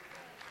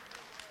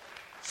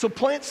 So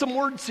plant some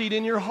word seed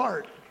in your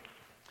heart.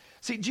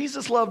 See,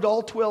 Jesus loved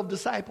all 12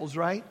 disciples,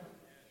 right?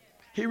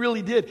 He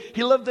really did.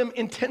 He loved them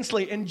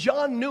intensely. And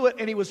John knew it,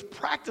 and he was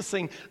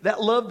practicing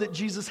that love that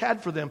Jesus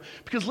had for them.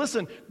 Because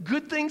listen,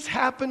 good things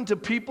happen to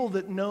people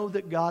that know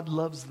that God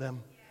loves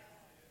them.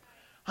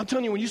 I'm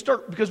telling you, when you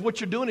start, because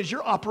what you're doing is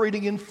you're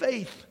operating in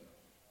faith.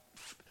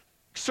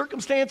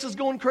 Circumstances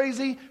going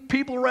crazy,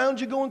 people around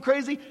you going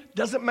crazy,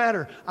 doesn't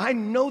matter. I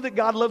know that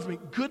God loves me.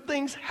 Good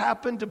things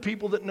happen to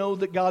people that know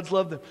that God's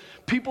loved them.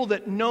 People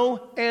that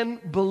know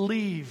and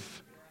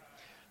believe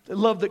the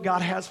love that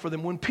God has for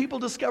them. When people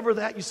discover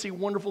that, you see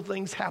wonderful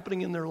things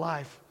happening in their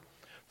life.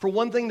 For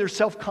one thing, their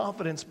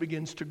self-confidence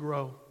begins to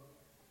grow.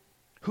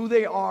 Who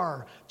they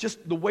are,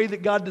 just the way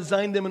that God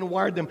designed them and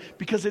wired them,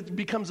 because it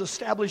becomes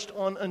established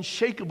on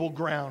unshakable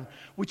ground,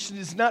 which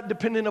is not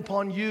dependent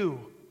upon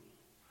you.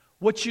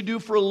 What you do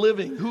for a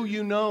living, who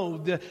you know,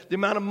 the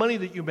amount of money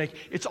that you make.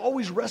 It's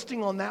always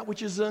resting on that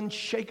which is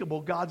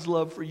unshakable, God's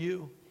love for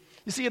you.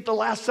 You see, at the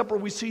Last Supper,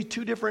 we see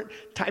 2 different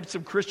types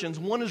of Christians.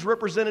 One is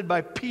represented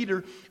by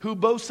Peter, who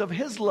boasts of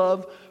his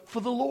love for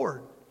the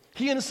Lord.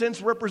 He, in a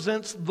sense,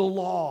 represents the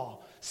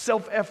law,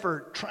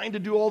 self-effort, trying to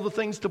do all the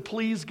things to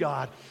please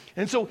God.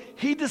 And so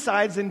he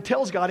decides and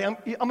tells God, I'm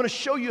going to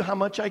show you how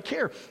much I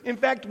care. In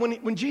fact,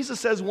 when Jesus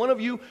says one of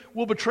you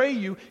will betray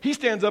you, he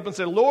stands up and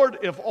says, Lord,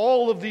 if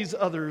all of these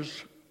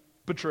others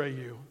betray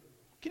you.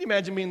 Can you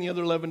imagine being the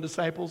other 11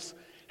 disciples,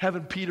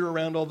 having Peter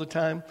around all the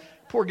time?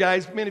 Poor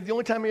guys, man, if the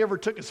only time he ever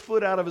took his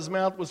foot out of his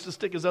mouth was to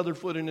stick his other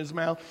foot in his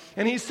mouth.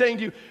 And he's saying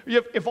to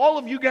you, if all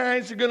of you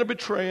guys are going to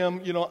betray him,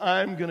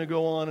 I'm going to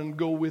go on and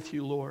go with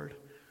you, Lord.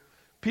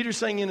 Peter's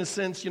saying in a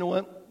sense, you know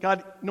what?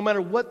 God, no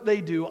matter what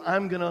they do,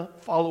 I'm going to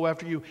follow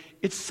after you.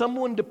 It's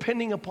someone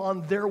depending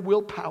upon their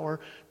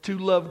willpower to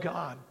love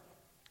God.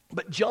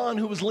 But John,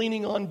 who was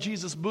leaning on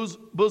Jesus'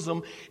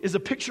 bosom, is a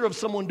picture of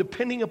someone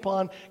depending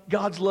upon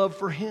God's love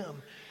for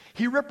him.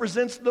 He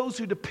represents those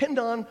who depend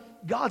on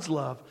God's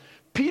love.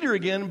 Peter,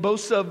 again,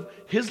 boasts of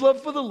his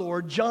love for the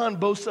Lord. John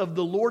boasts of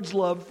the Lord's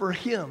love for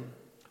him.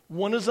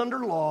 One is under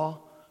law,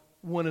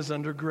 one is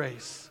under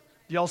grace.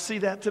 Do y'all see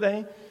that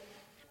today?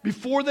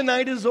 Before the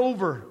night is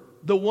over,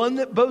 the one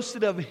that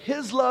boasted of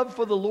his love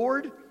for the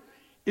Lord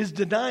is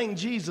denying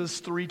Jesus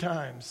 3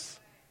 times.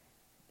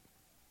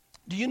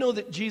 Do you know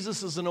that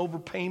Jesus is an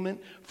overpayment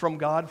from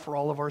God for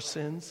all of our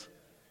sins?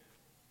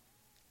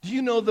 Do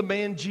you know the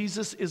man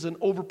Jesus is an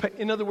overpay?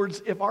 In other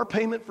words, if our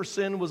payment for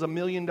sin was $1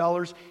 million,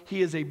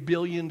 he is $1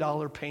 billion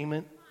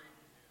payment.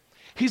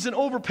 He's an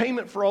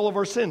overpayment for all of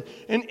our sin.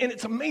 And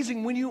it's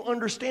amazing when you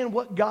understand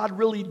what God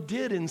really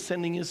did in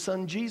sending his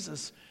son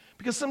Jesus.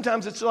 Because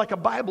sometimes it's like a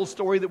Bible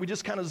story that we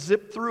just kind of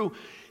zip through.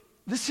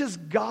 This is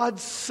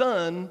God's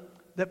son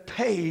that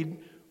paid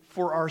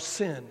for our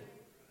sin.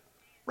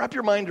 Wrap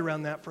your mind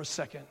around that for a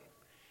second.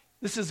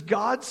 This is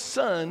God's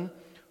son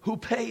who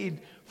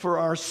paid for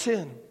our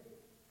sin.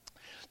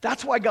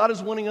 That's why God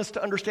is wanting us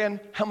to understand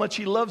how much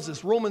he loves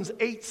us. Romans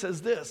 8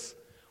 says this,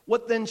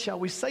 "What then shall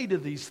we say to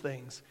these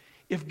things?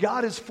 If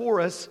God is for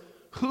us,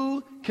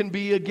 who can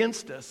be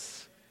against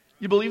us?"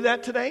 You believe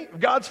that today? If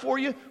God's for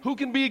you, who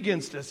can be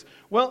against us?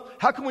 Well,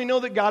 how can we know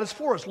that God is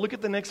for us? Look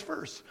at the next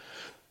verse.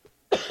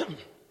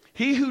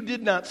 "He who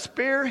did not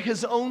spare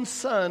his own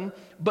son,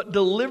 but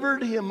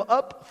delivered him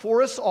up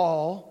for us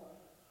all,"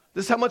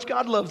 this is how much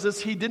God loves us.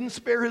 He didn't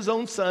spare his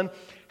own son.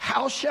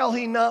 "How shall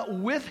he not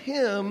with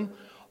him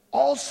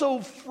also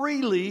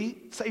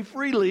freely," say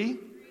freely,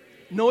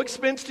 no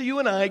expense to you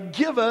and I,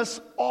 "give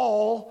us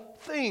all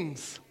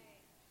things?"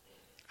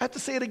 I have to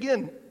say it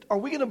again. Are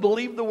we going to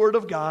believe the word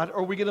of God, or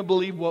are we going to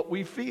believe what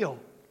we feel?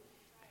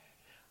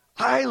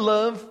 I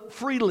love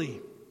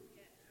freely.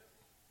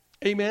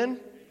 Amen?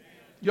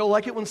 Y'all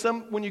like it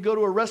when you go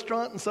to a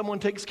restaurant and someone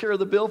takes care of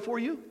the bill for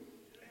you?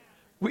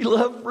 We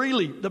love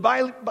freely. The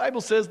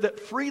Bible says that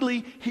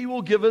freely he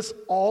will give us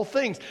all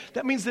things.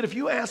 That means that if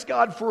you ask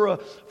God for a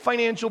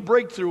financial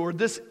breakthrough or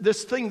this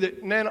thing that,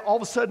 and then all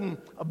of a sudden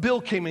a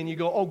bill came in, you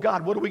go, "Oh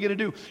God, what are we going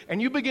to do?"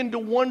 And you begin to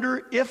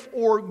wonder if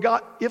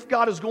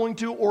God is going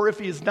to, or if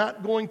he is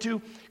not going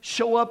to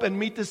show up and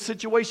meet this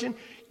situation,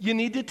 you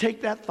need to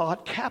take that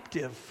thought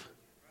captive.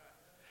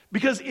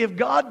 Because if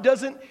God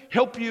doesn't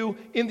help you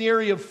in the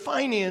area of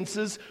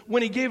finances,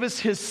 when he gave us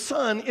his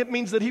son, it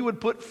means that he would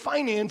put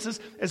finances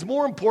as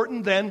more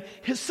important than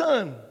his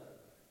son.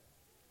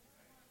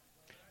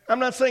 I'm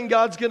not saying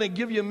God's going to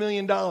give you $1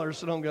 million,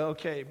 so don't go,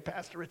 "Okay,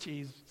 Pastor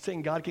Richie's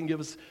saying God can give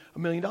us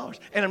 $1 million.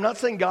 And I'm not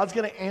saying God's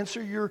going to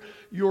answer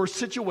your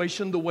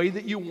situation the way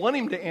that you want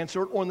him to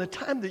answer it or in the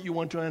time that you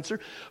want to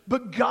answer.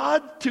 But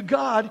to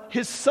God,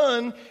 his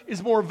son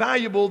is more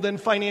valuable than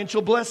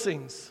financial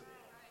blessings.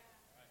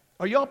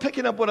 Are y'all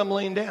picking up what I'm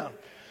laying down?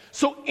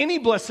 So any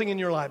blessing in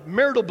your life,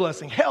 marital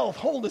blessing, health,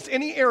 wholeness,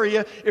 any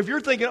area, if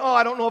you're thinking, "Oh,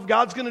 I don't know if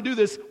God's going to do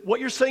this," what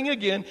you're saying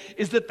again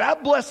is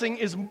that blessing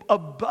is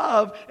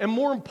above and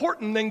more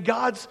important than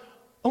God's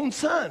own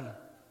son.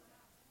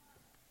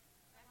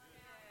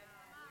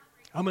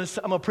 I'm going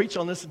to preach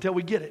on this until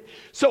we get it.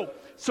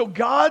 So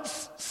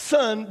God's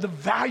son, the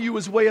value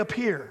is way up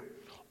here.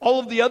 All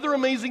of the other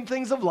amazing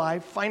things of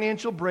life,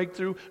 financial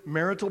breakthrough,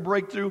 marital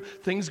breakthrough,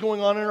 things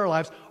going on in our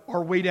lives,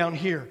 are way down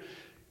here.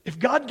 If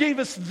God gave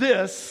us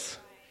this,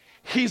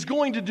 he's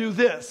going to do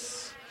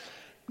this.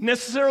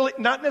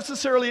 Not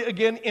necessarily,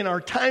 again, in our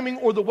timing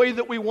or the way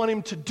that we want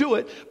him to do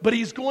it, but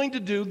he's going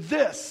to do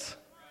this.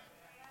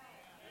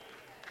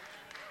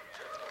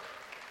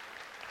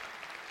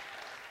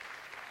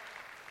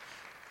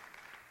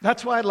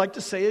 That's why I'd like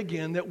to say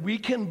again that we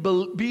can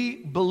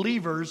be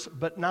believers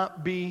but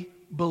not be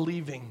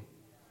believing.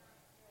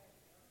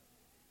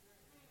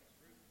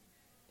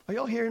 Are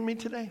y'all hearing me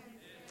today?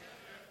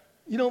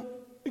 You know,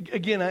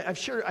 again, I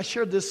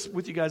shared this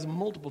with you guys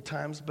multiple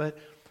times, but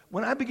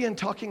when I began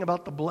talking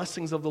about the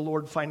blessings of the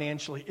Lord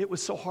financially, it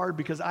was so hard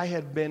because I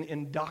had been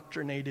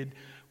indoctrinated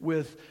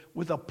with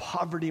a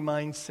poverty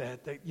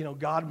mindset that,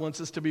 God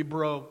wants us to be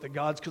broke, that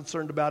God's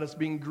concerned about us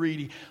being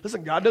greedy.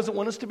 Listen, God doesn't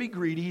want us to be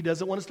greedy. He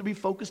doesn't want us to be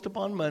focused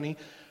upon money,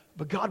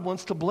 but God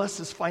wants to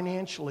bless us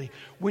financially.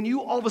 When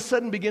you all of a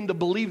sudden begin to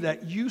believe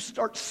that, you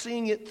start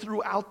seeing it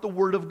throughout the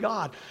Word of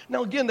God.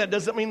 Now, again, that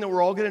doesn't mean that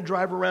we're all going to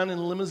drive around in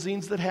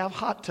limousines that have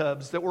hot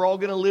tubs, that we're all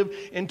going to live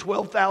in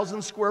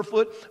 12,000 square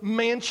foot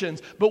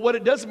mansions. But what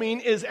it does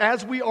mean is,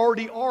 as we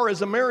already are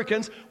as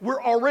Americans,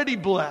 we're already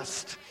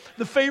blessed.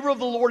 The favor of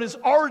the Lord is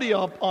already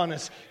up on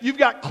us. You've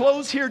got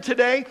clothes here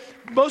today.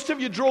 Most of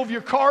you drove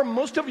your car.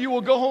 Most of you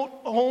will go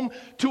home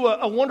to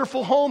a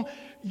wonderful home.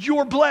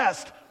 You're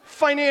blessed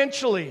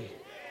financially.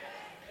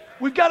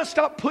 We've got to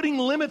stop putting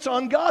limits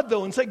on God,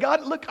 though, and say,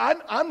 "God, look,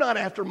 I'm not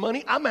after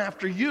money. I'm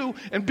after you.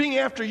 And being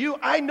after you,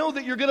 I know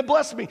that you're going to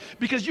bless me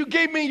because you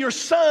gave me your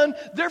son.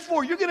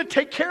 Therefore, you're going to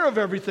take care of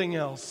everything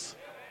else."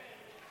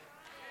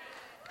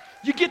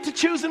 You get to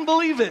choose and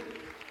believe it.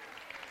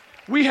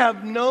 We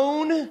have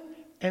known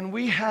and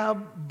we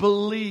have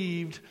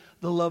believed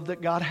the love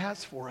that God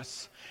has for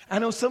us. I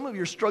know some of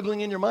you are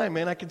struggling in your mind,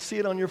 man. I can see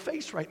it on your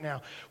face right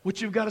now.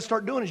 What you've got to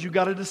start doing is you've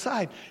got to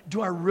decide,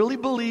 do I really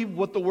believe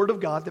what the Word of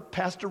God that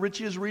Pastor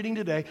Richie is reading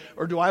today,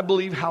 or do I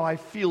believe how I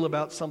feel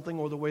about something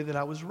or the way that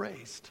I was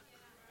raised?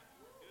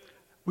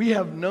 We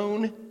have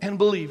known and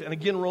believed. And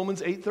again,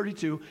 Romans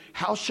 8:32,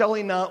 how shall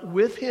he not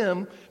with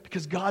him,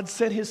 because God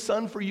sent his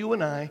Son for you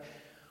and I,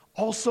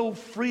 also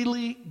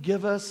freely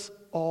give us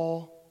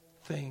all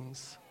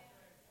things.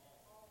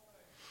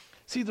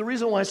 See, the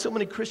reason why so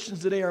many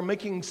Christians today are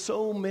making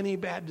so many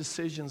bad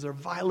decisions, they're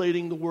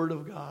violating the Word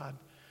of God.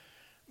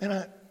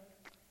 And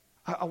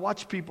I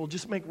watch people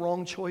just make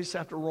wrong choice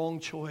after wrong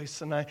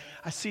choice, and I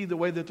see the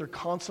way that they're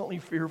constantly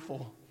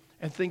fearful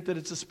and think that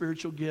it's a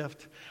spiritual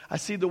gift. I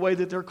see the way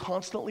that they're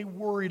constantly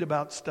worried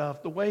about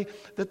stuff, the way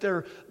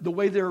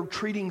they're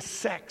treating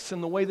sex,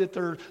 and the way that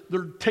they're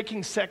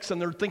taking sex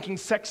and they're thinking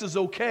sex is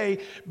okay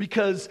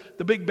because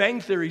the Big Bang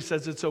Theory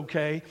says it's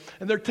okay,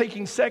 and they're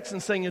taking sex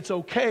and saying it's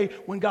okay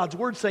when God's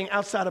Word's saying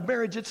outside of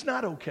marriage it's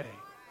not okay.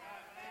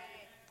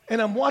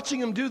 And I'm watching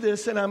them do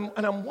this, and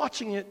I'm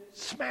watching it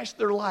smash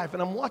their life,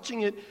 and I'm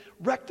watching it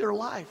wreck their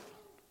life.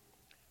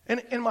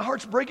 And my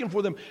heart's breaking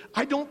for them.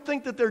 I don't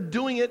think that they're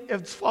doing it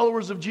as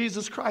followers of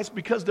Jesus Christ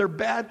because they're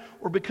bad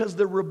or because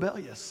they're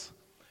rebellious.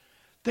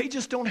 They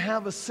just don't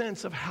have a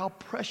sense of how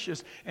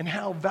precious and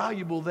how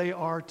valuable they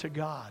are to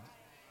God.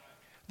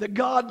 That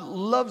God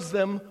loves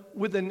them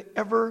with an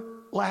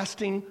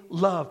everlasting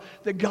love.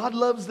 That God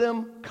loves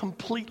them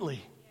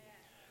completely.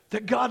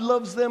 That God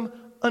loves them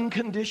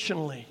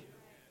unconditionally.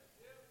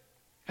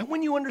 And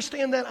when you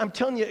understand that, I'm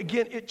telling you,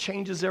 again, it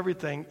changes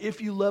everything.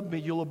 If you love me,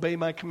 you'll obey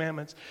my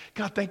commandments.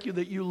 God, thank you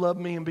that you love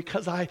me. And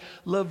because I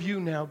love you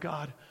now,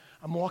 God,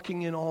 I'm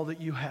walking in all that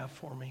you have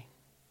for me.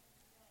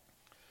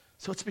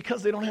 So it's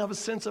because they don't have a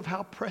sense of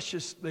how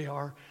precious they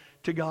are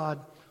to God.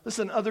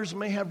 Listen, others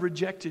may have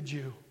rejected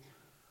you.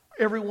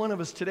 Every one of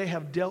us today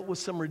have dealt with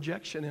some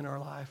rejection in our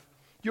life.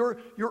 Your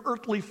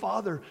earthly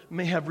father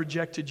may have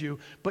rejected you,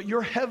 but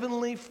your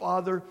heavenly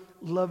Father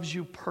loves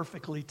you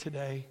perfectly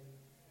today.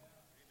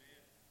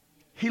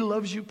 He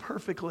loves you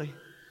perfectly.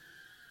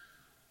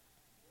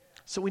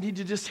 So we need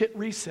to just hit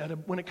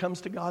reset when it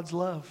comes to God's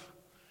love.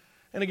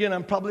 And again,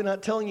 I'm probably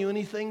not telling you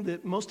anything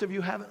that most of you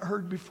haven't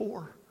heard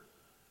before.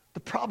 The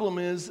problem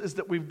is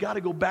that we've got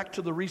to go back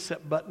to the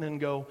reset button and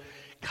go,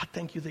 God,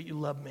 thank you that you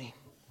love me.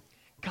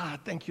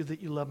 God, thank you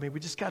that you love me.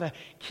 We just got to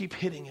keep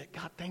hitting it.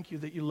 God, thank you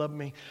that you love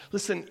me.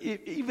 Listen,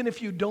 even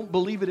if you don't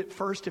believe it at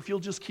first, if you'll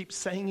just keep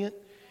saying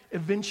it,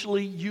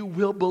 eventually you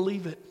will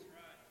believe it.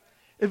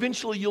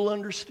 Eventually you'll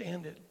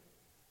understand it.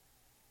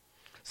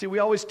 See, we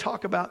always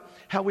talk about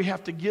how we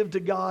have to give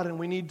to God and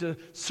we need to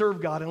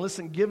serve God. And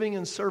listen, giving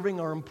and serving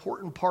are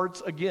important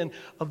parts, again,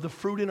 of the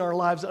fruit in our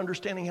lives,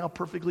 understanding how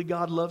perfectly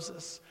God loves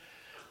us.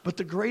 But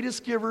the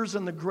greatest givers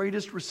and the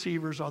greatest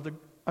receivers and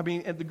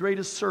the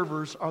greatest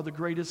servers are the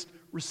greatest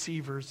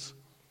receivers.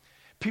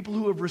 People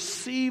who have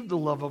received the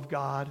love of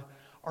God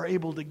are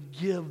able to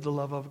give the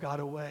love of God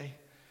away.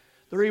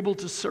 They're able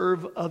to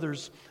serve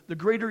others. The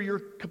greater your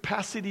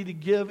capacity to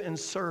give and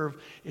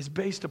serve is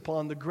based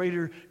upon the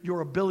greater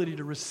your ability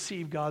to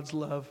receive God's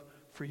love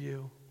for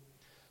you.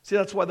 See,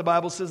 that's why the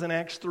Bible says in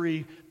Acts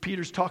 3,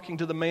 Peter's talking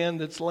to the man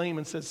that's lame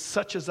and says,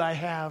 such as I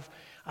have,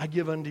 I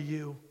give unto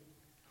you.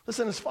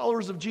 Listen, as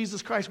followers of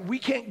Jesus Christ, we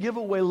can't give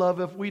away love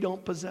if we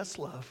don't possess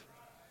love.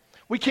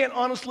 We can't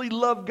honestly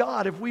love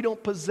God if we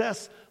don't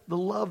possess the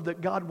love that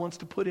God wants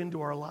to put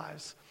into our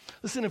lives.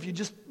 Listen, if you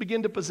just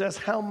begin to possess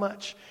how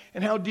much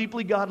and how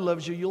deeply God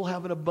loves you, you'll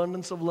have an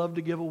abundance of love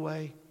to give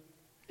away.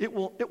 It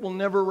will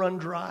never run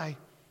dry.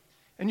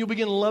 And you'll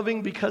begin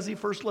loving because He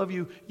first loved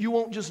you. You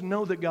won't just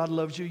know that God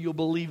loves you, you'll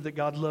believe that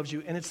God loves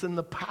you. And it's in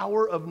the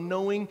power of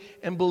knowing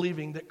and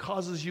believing that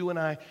causes you and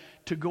I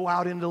to go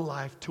out into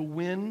life, to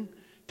win,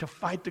 to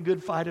fight the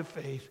good fight of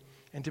faith,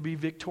 and to be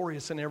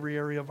victorious in every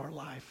area of our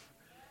life.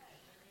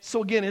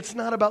 So again, it's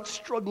not about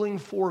struggling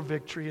for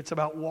victory. It's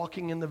about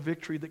walking in the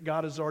victory that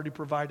God has already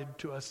provided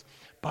to us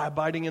by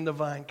abiding in the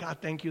vine. God,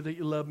 thank you that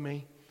you love me.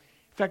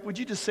 In fact, would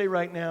you just say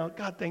right now,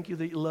 God, thank you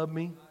that you love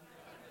me?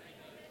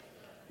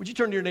 Would you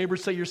turn to your neighbor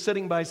and say you're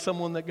sitting by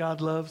someone that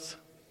God loves?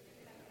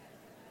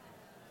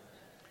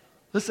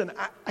 Listen,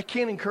 I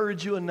can't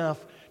encourage you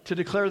enough to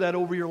declare that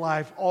over your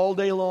life all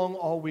day long,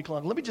 all week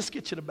long. Let me just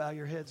get you to bow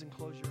your heads and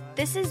close your eyes.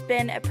 This has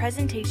been a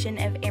presentation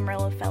of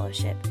Amarillo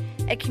Fellowship,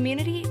 a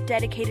community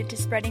dedicated to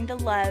spreading the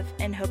love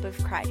and hope of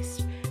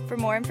Christ. For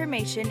more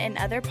information and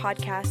other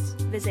podcasts,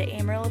 visit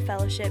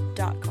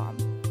amarillofellowship.com.